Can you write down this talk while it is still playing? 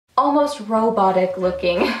almost robotic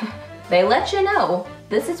looking. They let you know.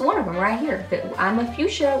 This is one of them right here. I'm a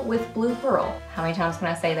fuchsia with blue pearl. How many times can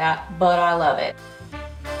I say that? But I love it.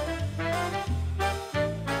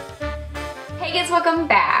 Hey guys, welcome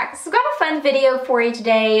back. So I've got a fun video for you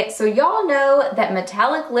today. So y'all know that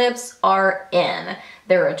metallic lips are in.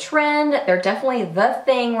 They're a trend, they're definitely the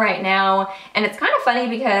thing right now, and it's kind of funny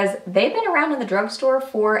because they've been around in the drugstore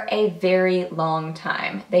for a very long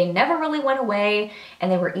time. They never really went away,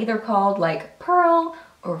 and they were either called like pearl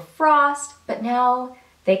or frost, but now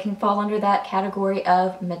they can fall under that category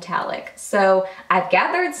of metallic. So I've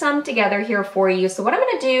gathered some together here for you. So what I'm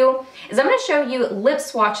gonna do is I'm gonna show you lip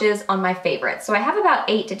swatches on my favorites. So I have about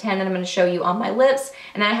 8 to 10 that I'm gonna show you on my lips,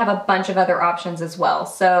 and then I have a bunch of other options as well.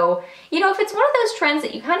 So, you know, if it's one of those trends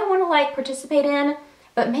that you kind of wanna like participate in,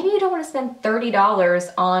 but maybe you don't wanna spend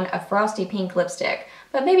 $30 on a frosty pink lipstick,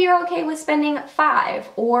 but maybe you're okay with spending $5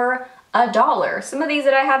 or $1. Some of these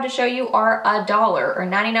that I have to show you are $1 or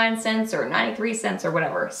 99 cents or 93 cents or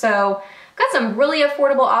whatever. So I've got some really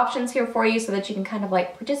affordable options here for you so that you can kind of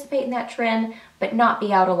like participate in that trend but not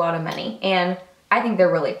be out a lot of money. And I think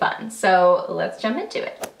they're really fun. So let's jump into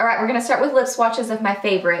it. All right, we're gonna start with lip swatches of my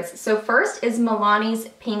favorites. So first is Milani's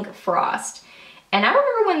Pink Frost. And I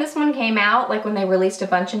remember when this one came out, like when they released a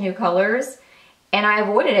bunch of new colors, and I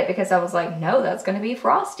avoided it because I was like, no, that's gonna be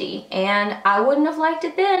frosty. And I wouldn't have liked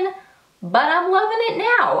it then, but I'm loving it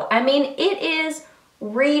now. I mean, it is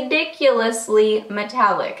ridiculously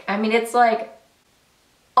metallic. I mean, it's like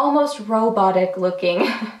almost robotic looking,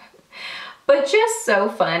 but just so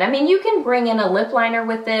fun. I mean, you can bring in a lip liner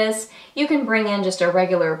with this. You can bring in just a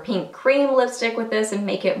regular pink cream lipstick with this and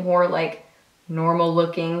make it more like normal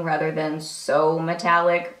looking rather than so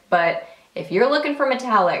metallic. But if you're looking for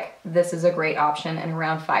metallic, this is a great option and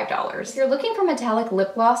around $5. If you're looking for metallic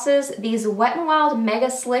lip glosses, these Wet n Wild Mega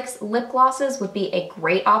Slicks lip glosses would be a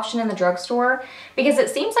great option in the drugstore because it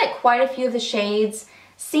seems like quite a few of the shades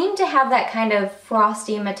seem to have that kind of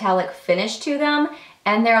frosty metallic finish to them,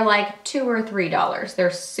 and they're like $2 or $3.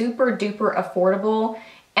 They're super duper affordable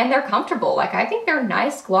and they're comfortable. Like, I think they're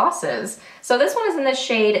nice glosses. So this one is in the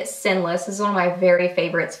shade Sinless. This is one of my very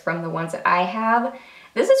favorites from the ones that I have.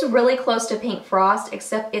 This is really close to Pink Frost,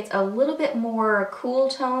 except it's a little bit more cool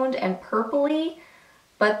toned and purpley,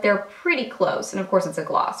 but they're pretty close. And of course it's a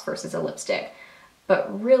gloss versus a lipstick,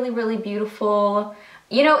 but really, really beautiful.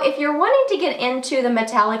 You know, if you're wanting to get into the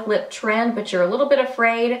metallic lip trend, but you're a little bit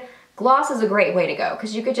afraid, gloss is a great way to go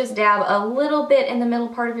because you could just dab a little bit in the middle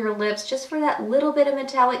part of your lips just for that little bit of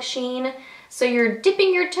metallic sheen. So you're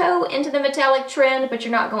dipping your toe into the metallic trend, but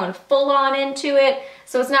you're not going full on into it.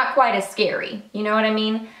 So it's not quite as scary, you know what I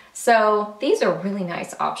mean? So these are really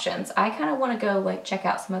nice options. I kind of want to go like check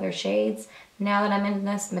out some other shades. Now that I'm in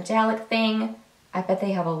this metallic thing, I bet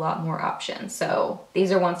they have a lot more options. So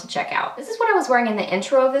these are ones to check out. This is what I was wearing in the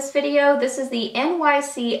intro of this video. This is the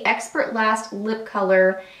NYC Expert Last lip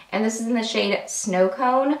color, and this is in the shade Snow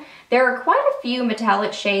Cone. There are quite a few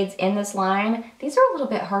metallic shades in this line. These are a little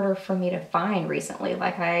bit harder for me to find recently.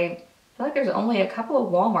 Like, I feel like there's only a couple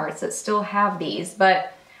of Walmarts that still have these,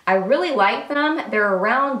 but I really like them. They're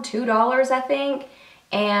around $2, I think,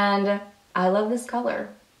 and I love this color.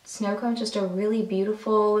 Snow Cone's just a really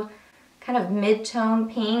beautiful kind of mid-tone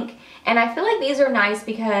pink, and I feel like these are nice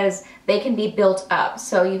because they can be built up.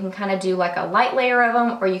 So you can kind of do like a light layer of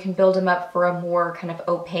them, or you can build them up for a more kind of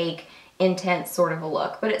opaque, intense sort of a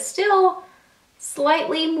look. But it's still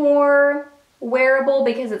slightly more wearable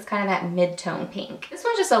because it's kind of that mid-tone pink. This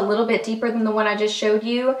one's just a little bit deeper than the one I just showed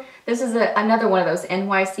you. This is another one of those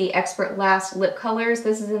NYC Expert Last lip colors.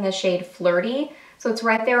 This is in the shade Flirty, so it's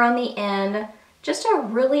right there on the end. Just a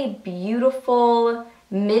really beautiful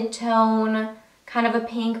mid-tone kind of a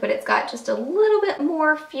pink, but it's got just a little bit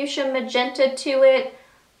more fuchsia magenta to it.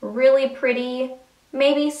 Really pretty,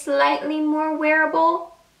 maybe slightly more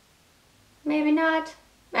wearable, maybe not,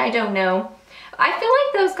 I don't know. I feel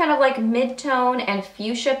like those kind of like mid-tone and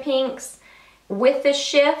fuchsia pinks with the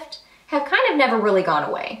shift have kind of never really gone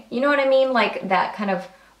away. You know what I mean? Like that kind of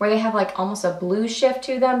where they have like almost a blue shift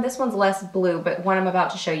to them. This one's less blue, but one I'm about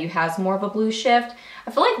to show you has more of a blue shift.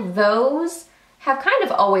 I feel like those have kind of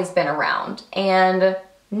always been around and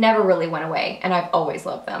never really went away, and I've always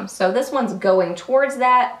loved them. So this one's going towards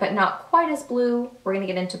that, but not quite as blue. We're gonna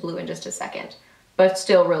get into blue in just a second, but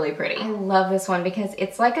still really pretty. I love this one because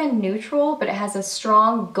it's like a neutral, but it has a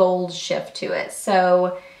strong gold shift to it.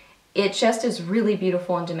 So it just is really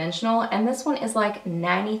beautiful and dimensional, and this one is like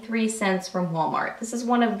 93 cents from Walmart. This is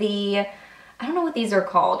one of the, I don't know what these are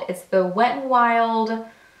called. It's the Wet n Wild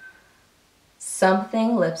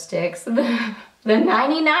something lipsticks. the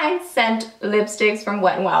 99-cent lipsticks from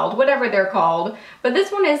Wet n Wild, whatever they're called. But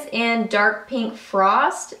this one is in Dark Pink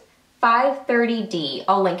Frost 530D.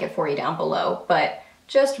 I'll link it for you down below, but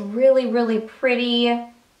just really, really pretty.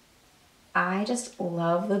 I just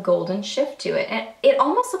love the golden shift to it. And it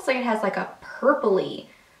almost looks like it has like a purpley,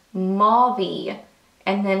 mauvey,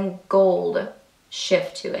 and then gold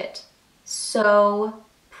shift to it. So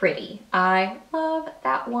pretty. I love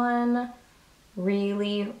that one.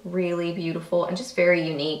 Really, really beautiful and just very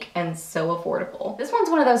unique and so affordable. This one's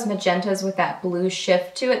one of those magentas with that blue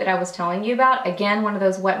shift to it that I was telling you about. Again, one of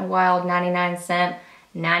those Wet n Wild 99-cent,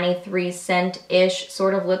 93-cent-ish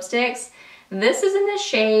sort of lipsticks. This is in the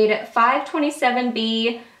shade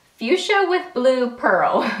 527B Fuchsia with Blue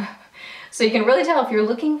Pearl. So you can really tell if you're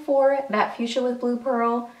looking for that fuchsia with blue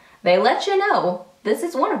pearl, they let you know. This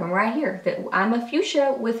is one of them right here, that I'm a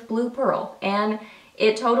fuchsia with blue pearl. And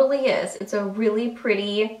it totally is. It's a really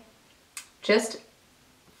pretty, just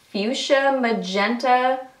fuchsia,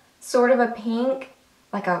 magenta, sort of a pink,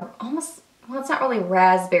 like a almost, well, it's not really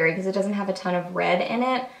raspberry because it doesn't have a ton of red in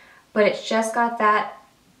it, but it's just got that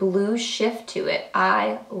blue shift to it.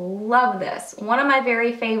 I love this. One of my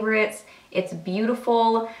very favorites. It's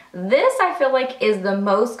beautiful. This I feel like is the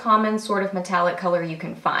most common sort of metallic color you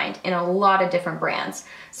can find in a lot of different brands.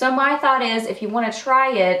 So my thought is if you want to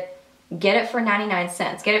try it, get it for 99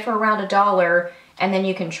 cents. Get it for around $1 and then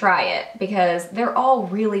you can try it because they're all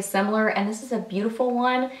really similar and this is a beautiful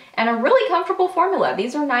one and a really comfortable formula.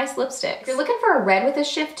 These are nice lipsticks. If you're looking for a red with a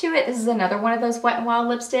shift to it, this is another one of those Wet n Wild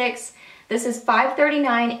lipsticks. This is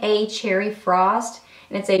 539A Cherry Frost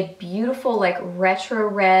and it's a beautiful like retro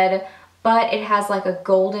red, but it has like a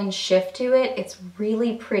golden shift to it. It's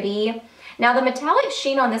really pretty. Now the metallic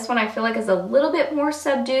sheen on this one I feel like is a little bit more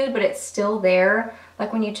subdued, but it's still there.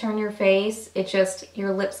 Like when you turn your face, it just,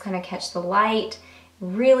 your lips kind of catch the light.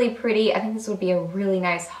 Really pretty. I think this would be a really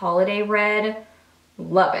nice holiday red.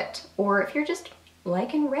 Love it. Or if you're just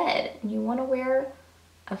liking red and you want to wear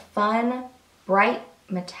a fun, bright,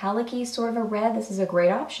 metallic-y sort of a red, this is a great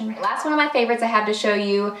option. Last one of my favorites I have to show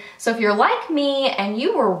you. So if you're like me and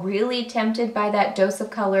you were really tempted by that Dose of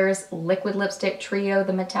Colors liquid lipstick trio,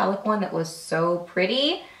 the metallic one that was so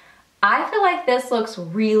pretty, I feel like this looks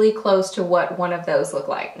really close to what one of those look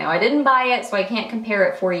like. Now I didn't buy it so I can't compare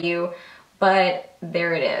it for you, but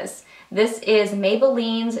there it is. This is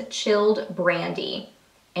Maybelline's Chilled Brandy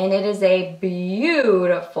and it is a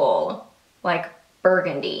beautiful like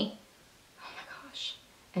burgundy.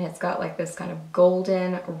 And it's got like this kind of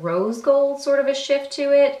golden rose gold sort of a shift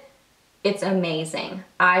to it. It's amazing.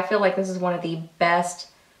 I feel like this is one of the best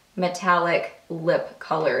metallic lip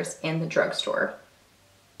colors in the drugstore.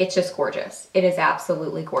 It's just gorgeous. It is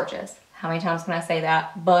absolutely gorgeous. How many times can I say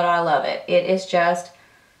that? But I love it. It is just,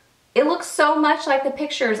 it looks so much like the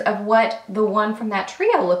pictures of what the one from that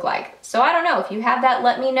trio look like. So I don't know, if you have that,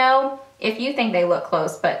 let me know if you think they look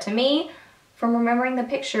close. But to me, from remembering the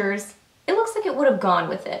pictures, it looks like it would have gone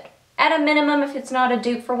with it. At a minimum, if it's not a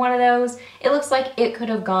dupe for one of those, it looks like it could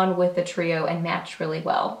have gone with the trio and matched really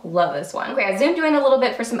well. Love this one. Okay, I zoomed you in a little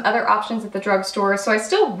bit for some other options at the drugstore, so I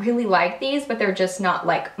still really like these, but they're just not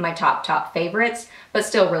like my top favorites, but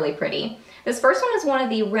still really pretty. This first one is one of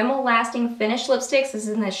the Rimmel Lasting Finish lipsticks. This is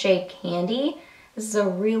in the shade Candy. This is a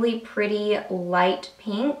really pretty light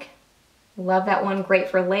pink. Love that one, great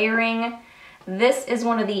for layering. This is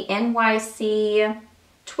one of the NYC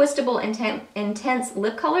Twistable Intense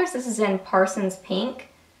lip colors. This is in Parsons Pink.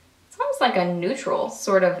 It's almost like a neutral,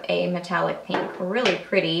 sort of a metallic pink. Really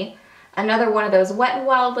pretty. Another one of those Wet n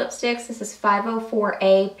Wild lipsticks. This is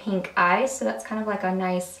 504A Pink Ice. So that's kind of like a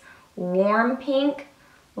nice warm pink.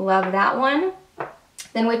 Love that one.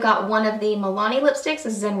 Then we've got one of the Milani lipsticks.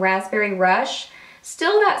 This is in Raspberry Rush.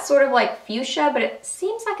 Still that sort of like fuchsia, but it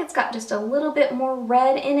seems like it's got just a little bit more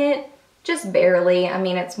red in it. Just barely. I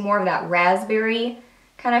mean, it's more of that raspberry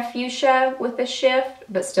kind of fuchsia with the shift,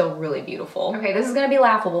 but still really beautiful. Okay, this is gonna be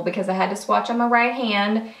laughable because I had to swatch on my right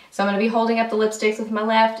hand, so I'm gonna be holding up the lipsticks with my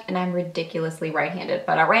left, and I'm ridiculously right-handed,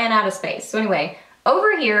 but I ran out of space. So anyway,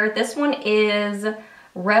 over here, this one is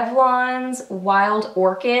Revlon's Wild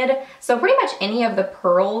Orchid. So pretty much any of the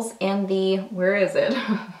pearls in the, where is it?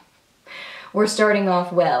 We're starting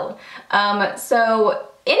off well. So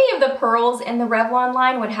any of the pearls in the Revlon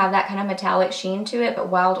line would have that kind of metallic sheen to it, but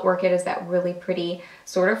Wild Orchid is that really pretty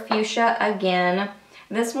sort of fuchsia again.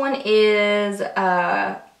 This one is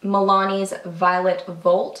Milani's Violet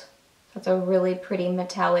Volt. That's a really pretty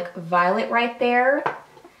metallic violet right there.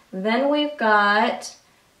 Then we've got,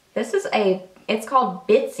 this is it's called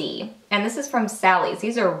Bitsy, and this is from Sally's.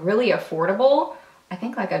 These are really affordable. I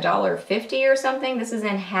think like $1.50 or something. This is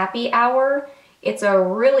in Happy Hour. It's a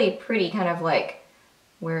really pretty kind of like,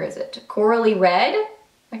 where is it? Corally red,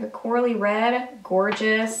 like a corally red,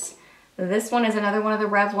 gorgeous. This one is another one of the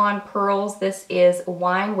Revlon pearls. This is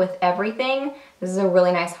Wine with Everything. This is a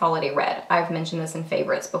really nice holiday red. I've mentioned this in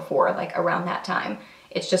favorites before, like around that time.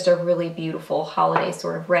 It's just a really beautiful holiday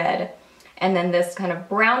sort of red. And then this kind of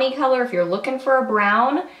brownie color, if you're looking for a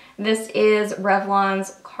brown, this is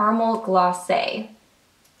Revlon's Caramel Glacé.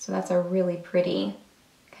 So that's a really pretty,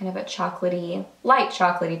 kind of a chocolatey, light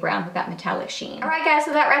chocolatey brown with that metallic sheen. All right guys,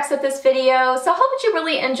 so that wraps up this video. So I hope that you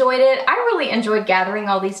really enjoyed it. I really enjoyed gathering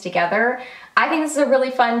all these together. I think this is a really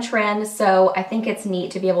fun trend, so I think it's neat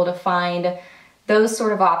to be able to find those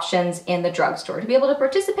sort of options in the drugstore, to be able to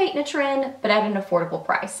participate in a trend, but at an affordable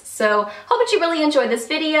price. So hope that you really enjoyed this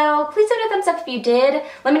video. Please give it a thumbs up if you did.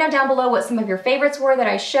 Let me know down below what some of your favorites were that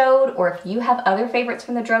I showed, or if you have other favorites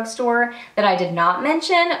from the drugstore that I did not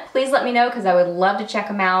mention, please let me know because I would love to check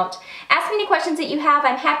them out. Ask me any questions that you have.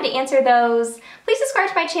 I'm happy to answer those. Please subscribe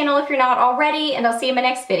to my channel if you're not already, and I'll see you in my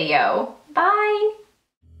next video. Bye!